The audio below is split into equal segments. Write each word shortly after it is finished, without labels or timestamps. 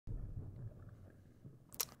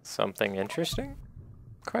Something interesting?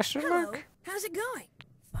 Question Hello. mark? How's it going?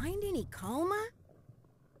 Find any Kalma?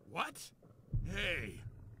 What? Hey,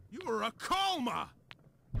 you're a Kalma!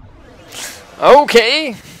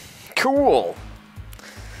 Okay! Cool!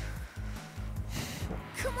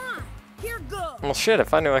 Come on, here goes. Well shit,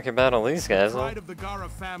 if I knew I could battle these guys, I'll Pride of the Gara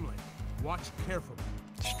family. Watch carefully.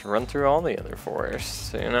 just run through all the other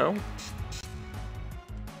forests, you know?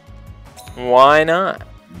 Why not?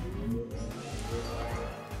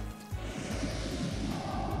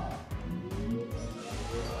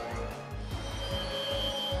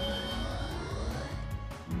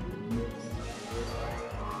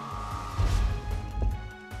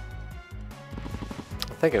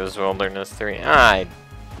 I think it was Wilderness 3. I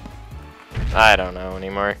don't know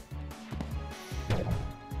anymore.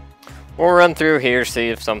 We'll run through here, see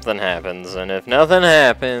if something happens, and if nothing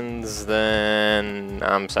happens, then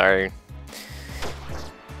I'm sorry.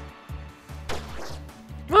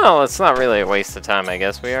 Well, it's not really a waste of time, I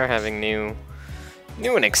guess. We are having new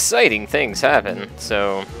and exciting things happen,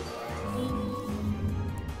 so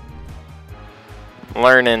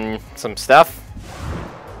learning some stuff.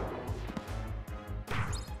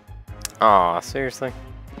 Aw, seriously?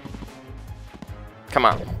 Come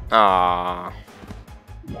on. Aw.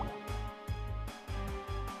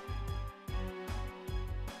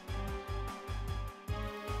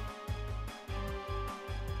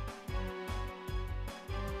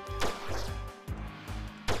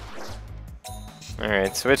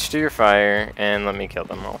 Alright, switch to your fire, and let me kill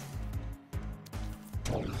them all.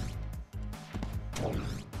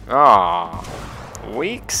 Aw.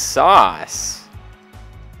 Weak sauce.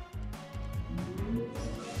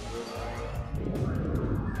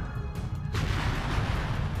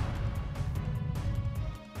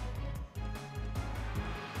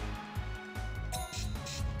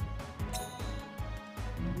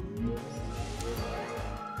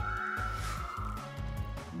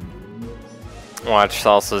 Watch,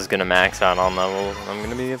 Salsa's gonna max out on levels. I'm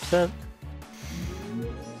gonna be upset.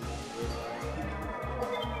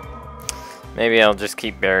 Maybe I'll just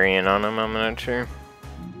keep burying on him, I'm not sure.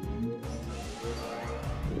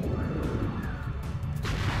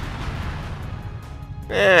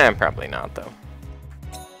 Probably not though.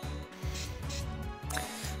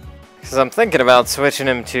 Because I'm thinking about switching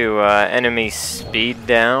him to enemy speed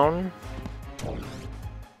down.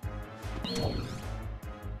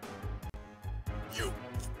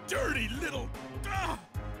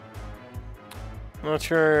 Not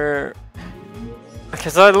sure,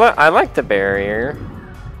 because I like the barrier.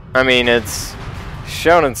 I mean, it's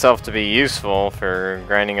shown itself to be useful for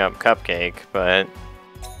grinding up Cupcake, but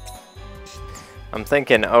I'm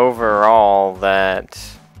thinking overall that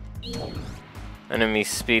enemy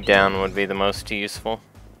speed down would be the most useful.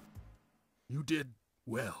 You did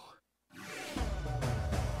well.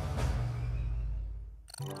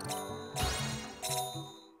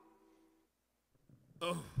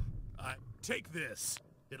 Oh, take this.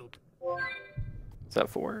 It'll... Is that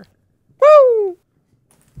 4? Woo!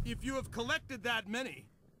 If you have collected that many,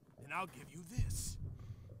 then I'll give you this.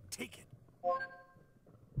 Take it.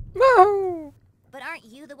 Woo! But aren't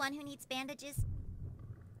you the one who needs bandages?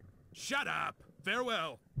 Shut up.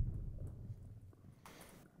 Farewell.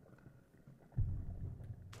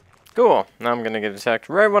 Cool. Now I'm gonna get attacked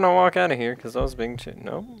right when I walk out of here because I was being chased.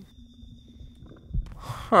 No.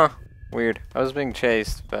 Huh. Weird. I was being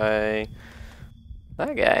chased by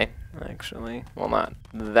that guy, actually. Well, not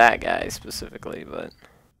that guy specifically, but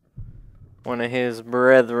one of his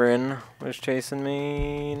brethren was chasing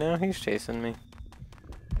me. Now he's chasing me.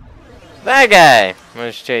 That guy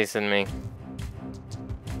was chasing me.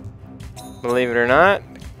 Believe it or not.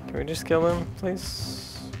 Can we just kill him,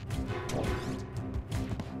 please?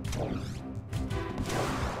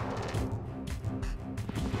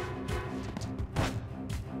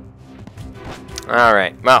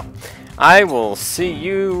 Alright, well, I will see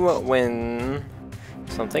you when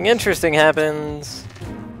something interesting happens.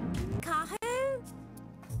 Kahoo?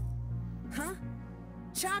 Huh?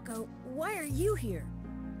 Choco, why are you here?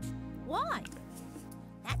 Why?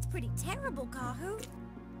 That's pretty terrible, Kahoo.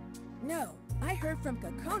 No, I heard from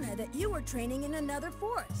Kokona that you were training in another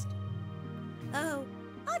forest. Oh,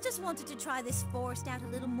 I just wanted to try this forest out a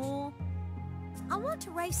little more. I want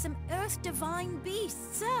to raise some Earth Divine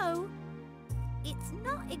beasts, so... It's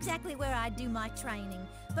not exactly where I do my training,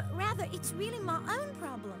 but rather it's really my own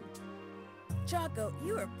problem. Choco,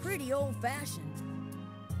 you are pretty old-fashioned.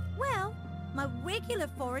 Well, my regular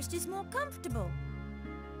forest is more comfortable.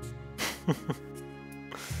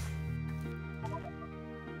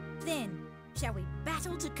 Then, shall we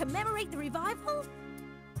battle to commemorate the revival?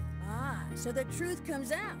 Ah, so the truth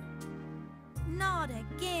comes out. Not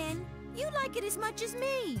again. You like it as much as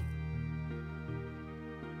me.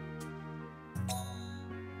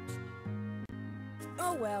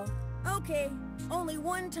 Oh well. Okay, only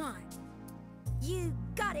one time. You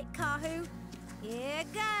got it, Kahoo. Here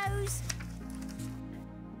goes.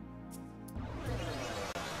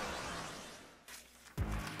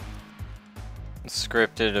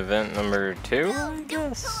 Scripted event number 2, I Don't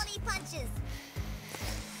guess. pull any punches.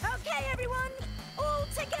 Okay, everyone, all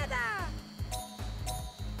together.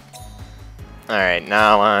 Alright,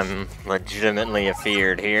 now I'm legitimately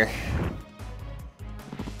afeared here.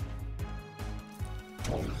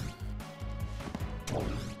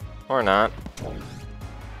 Or not.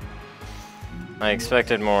 I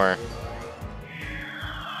expected more.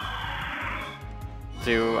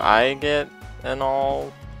 Do I get an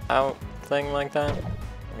all-out thing like that?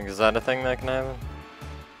 Like, is that a thing that can happen?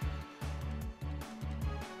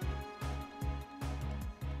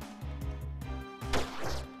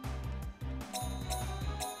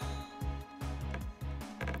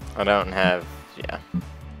 I don't have... yeah.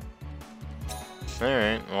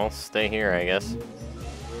 Alright, well, stay here, I guess.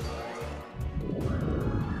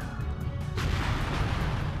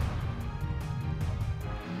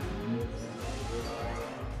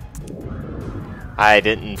 I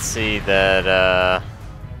didn't see that,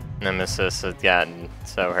 Nemesis had gotten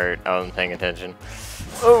so hurt. I wasn't paying attention.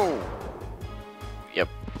 Oh! Yep.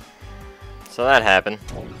 So that happened.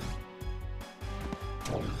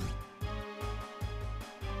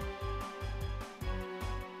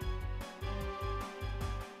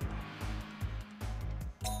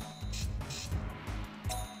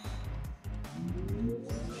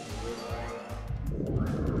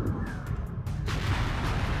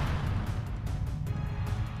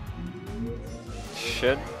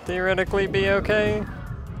 Should theoretically be okay.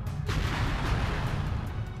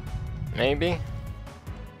 Maybe.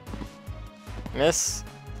 Miss.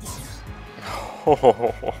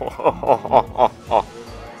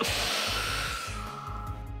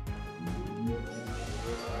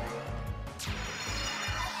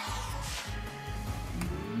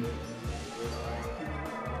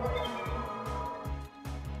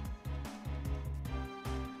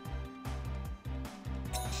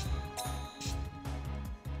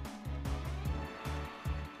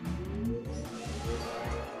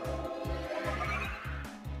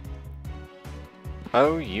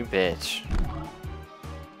 Oh, you bitch.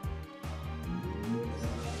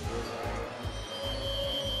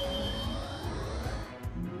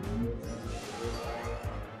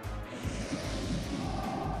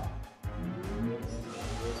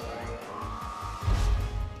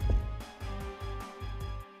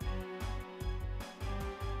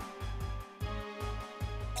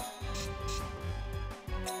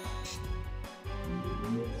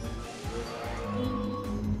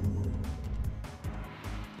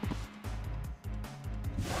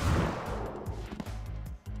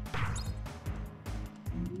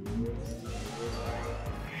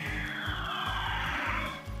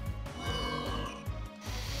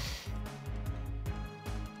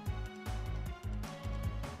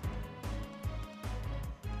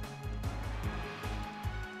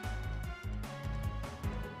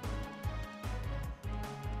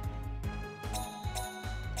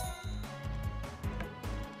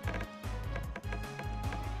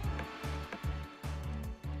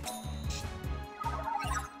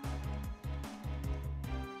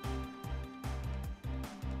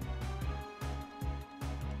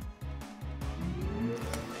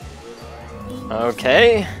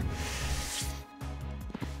 Okay.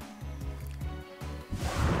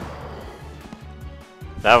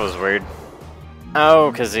 That was weird.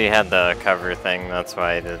 Oh, because he had the cover thing, that's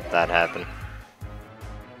why that happened.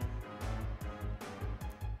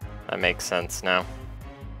 That makes sense now.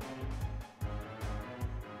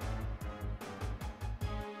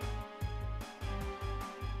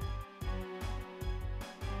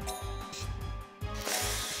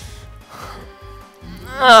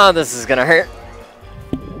 Oh, this is gonna hurt.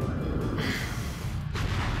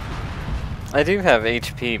 I do have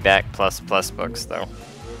HP back plus books though.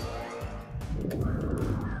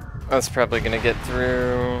 That's probably gonna get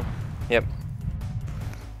through. Yep.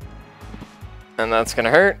 And that's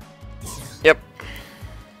gonna hurt. Yep.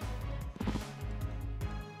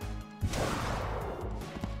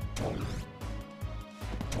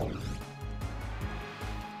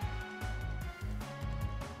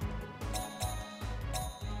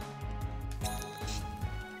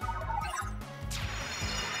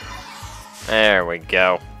 There we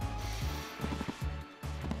go.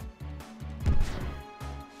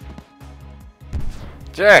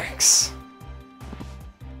 Jerks.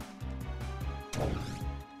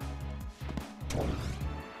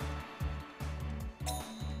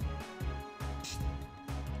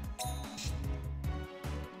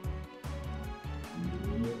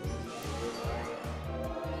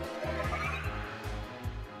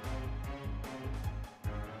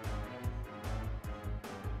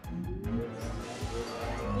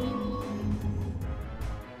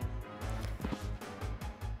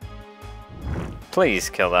 Please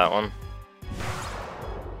kill that one.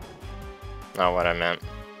 Not what I meant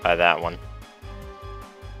by that one.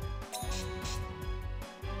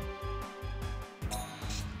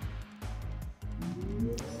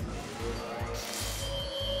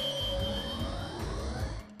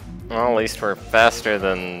 Well, at least we're faster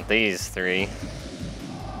than these three.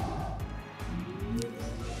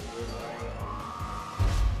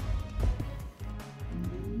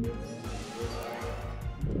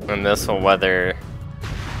 And this will weather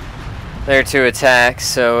their two attacks,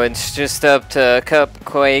 so it's just up to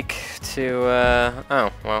Cupquake to,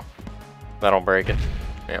 oh, well, that'll break it.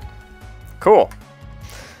 Yep. Cool.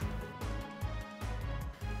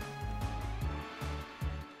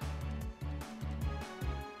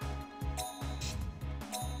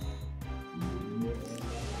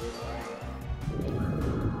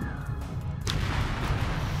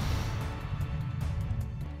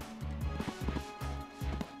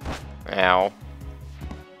 Ow.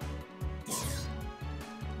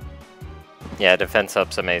 Yeah, defense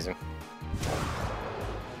up's amazing.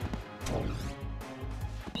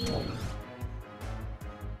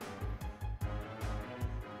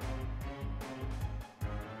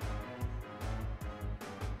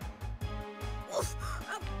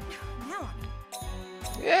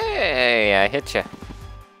 Yay, I hit ya.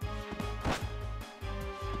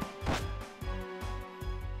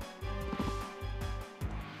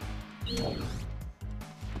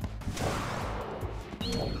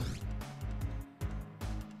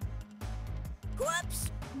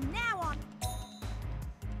 Whoops! Now on.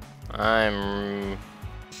 I'm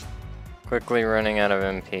quickly running out of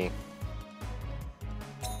MP.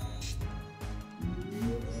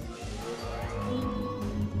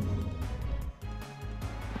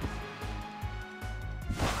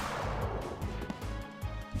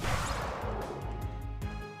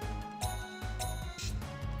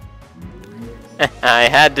 I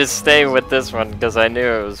had to stay with this one because I knew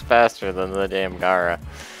it was faster than the damn Gara.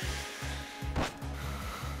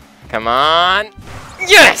 Come on!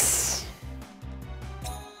 Yes!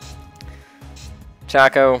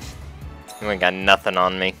 Choco, you ain't got nothing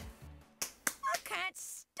on me. I can't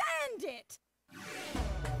stand it.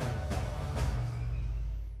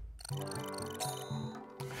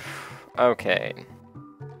 Okay.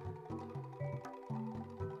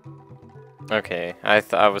 Okay,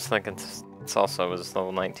 I was thinking this also was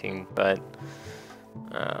level 19, but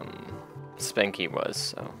Spanky was,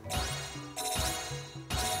 so.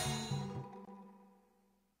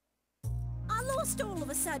 I lost all of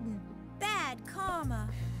a sudden. Bad karma.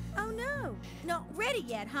 Oh no, not ready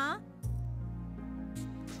yet, huh?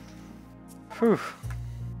 Whew.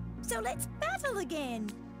 So let's battle again.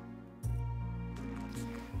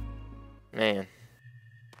 Man.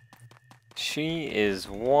 She is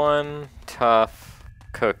one tough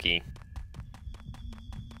cookie.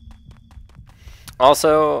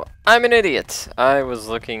 Also, I'm an idiot. I was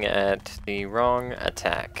looking at the wrong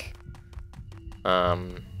attack.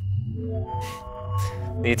 The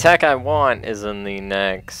attack I want is in the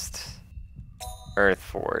next Earth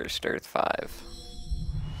Forged, Earth 5.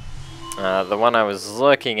 The one I was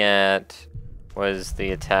looking at was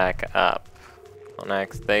the attack up. On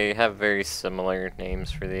X, they have very similar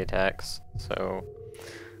names for the attacks, so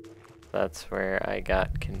that's where I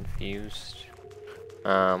got confused.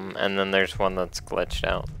 And then there's one that's glitched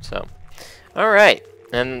out, so. Alright,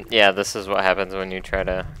 and yeah, this is what happens when you try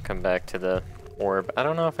to come back to the orb. I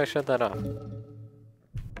don't know if I shut that off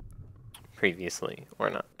previously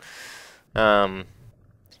or not.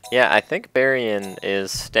 Yeah, I think Burying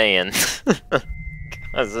is staying,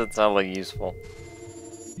 because it's hella useful.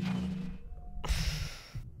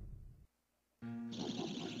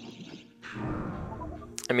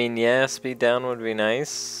 I mean, yeah, speed down would be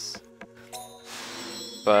nice,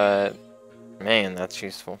 but man, that's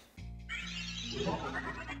useful.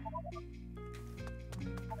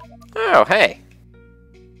 Oh, hey!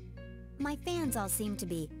 My fans all seem to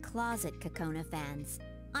be closet Kokona fans.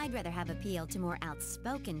 I'd rather have appeal to more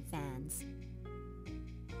outspoken fans.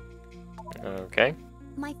 Okay.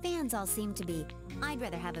 My fans all seem to be. I'd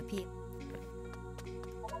rather have appeal.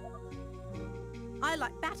 I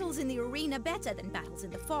like battles in the arena better than battles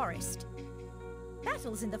in the forest.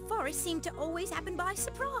 Battles in the forest seem to always happen by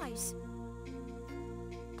surprise.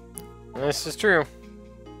 This is true.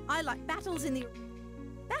 I like battles in the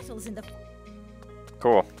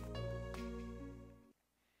Cool.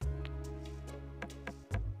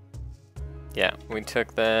 Yeah, we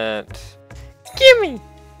took that. Gimme!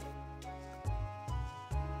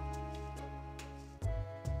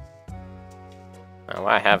 Oh,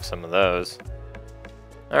 I have some of those.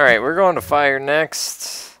 Alright, we're going to fire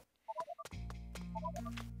next.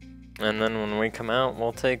 And then when we come out,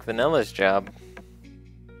 we'll take Vanilla's job.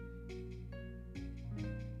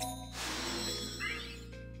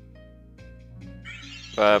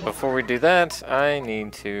 But before we do that, I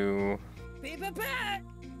need to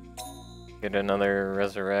get another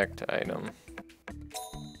resurrect item.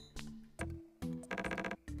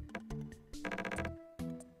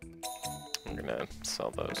 I'm gonna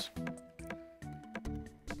sell those.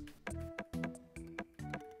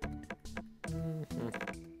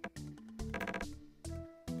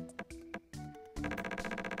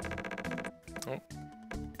 Oh,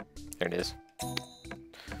 there it is.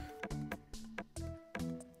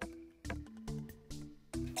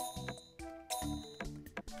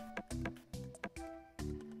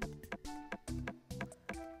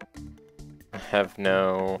 I have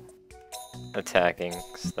no attacking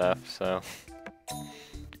stuff, so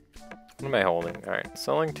what am I holding? Alright,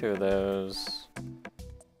 selling 2 of those.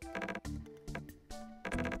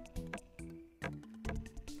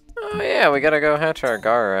 Oh yeah, we gotta go hatch our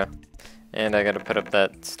Gara. And I gotta put up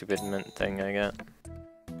that stupid mint thing I got.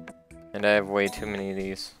 And I have way too many of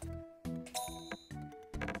these.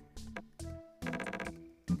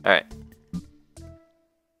 Alright.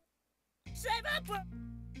 Save up for...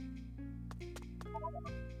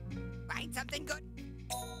 Find something good.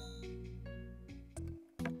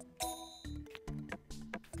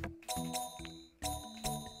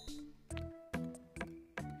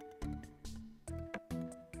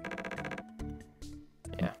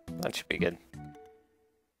 Yeah, that should be good.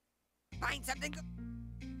 Find something good.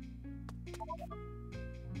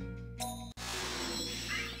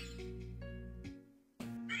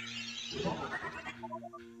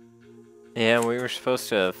 Yeah, we were supposed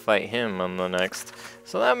to fight him on the next.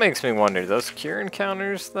 So that makes me wonder, those cure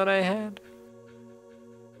encounters that I had?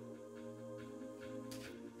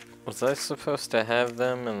 Was I supposed to have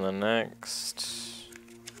them in the next...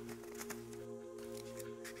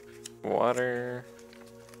 water?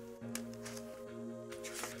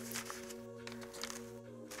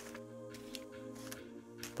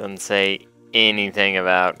 Doesn't say anything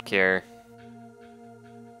about cure.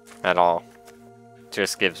 At all.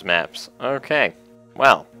 Just gives maps. Okay.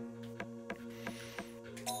 Well.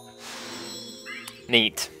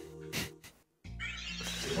 Neat.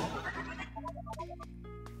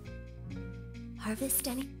 Harvest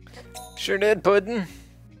any? Sure did, Puddin'.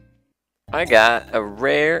 I got a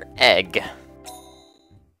rare egg.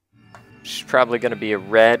 She's probably gonna be a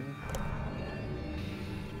red.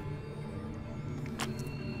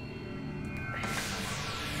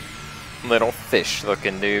 Little fish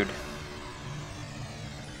looking dude.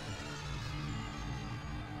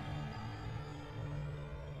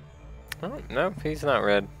 Oh, nope, he's not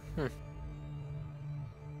red.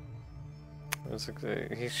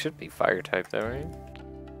 He should be fire type though, right?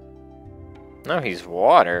 No, he's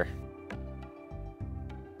water.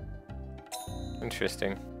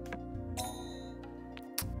 Interesting.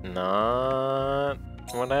 Not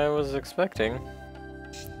what I was expecting.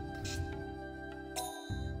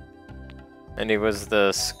 And he was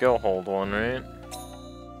the skill hold one, right?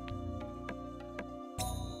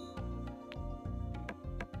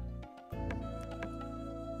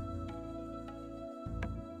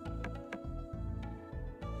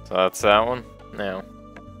 So that's that one? No.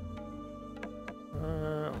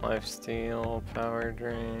 Lifesteal, power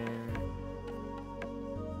drain.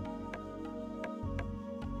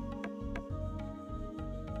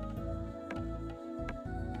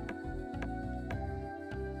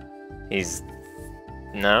 He's...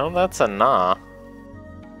 No, that's a nah.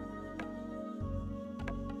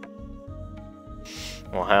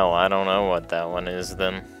 Well, hell, I don't know what that one is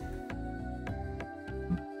then.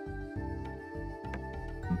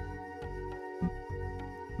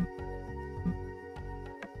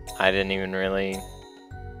 I didn't even really...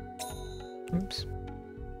 Oops.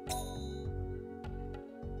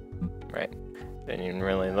 Right. Didn't even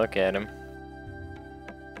really look at him.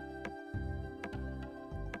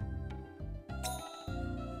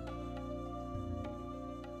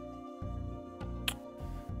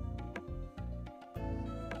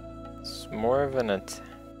 It's more of an attack.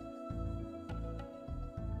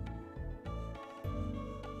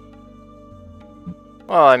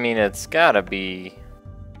 Well, I mean, it's gotta be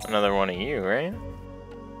another one of you, right?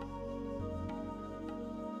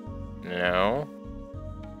 No.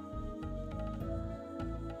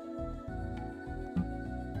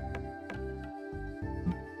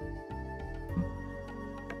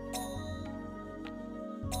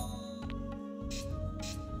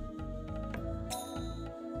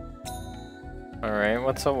 Alright,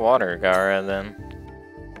 what's a water Gara then?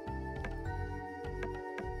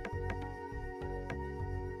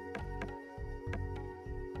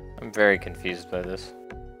 very confused by this.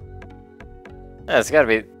 Yeah, it's gotta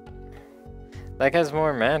be... That guy's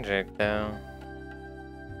more magic, though.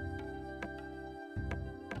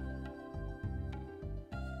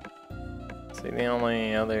 Is he the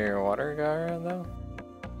only other water Gara, though?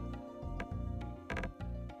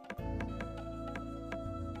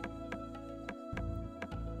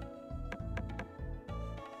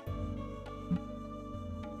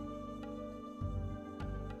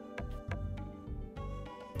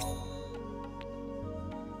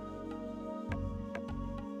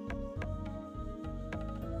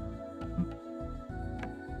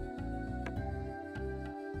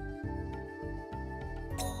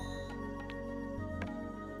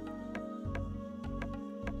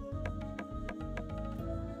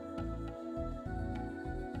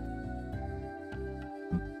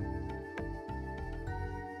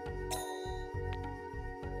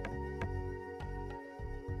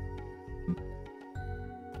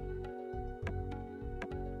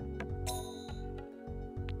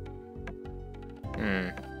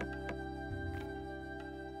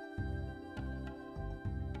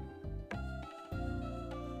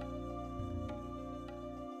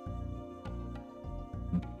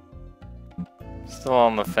 Still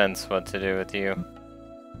on the fence what to do with you.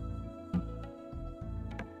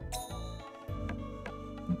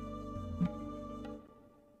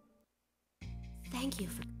 Thank you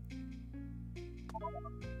for...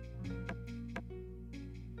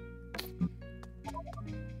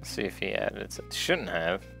 See if he added it. Shouldn't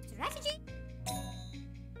have. Strategy?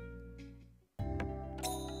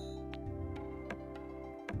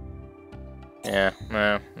 Yeah,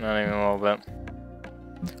 no, not even a little bit.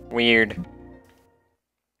 Weird.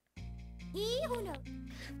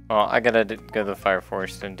 Well, I gotta go to the Fire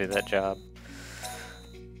Forest and do that job.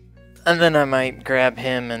 And then I might grab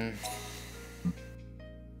him and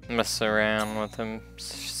mess around with him,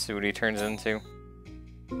 see what he turns into.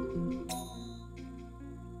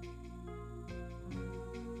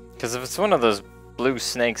 Because if it's one of those blue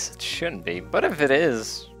snakes, it shouldn't be. But if it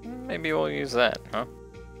is, maybe we'll use that, huh?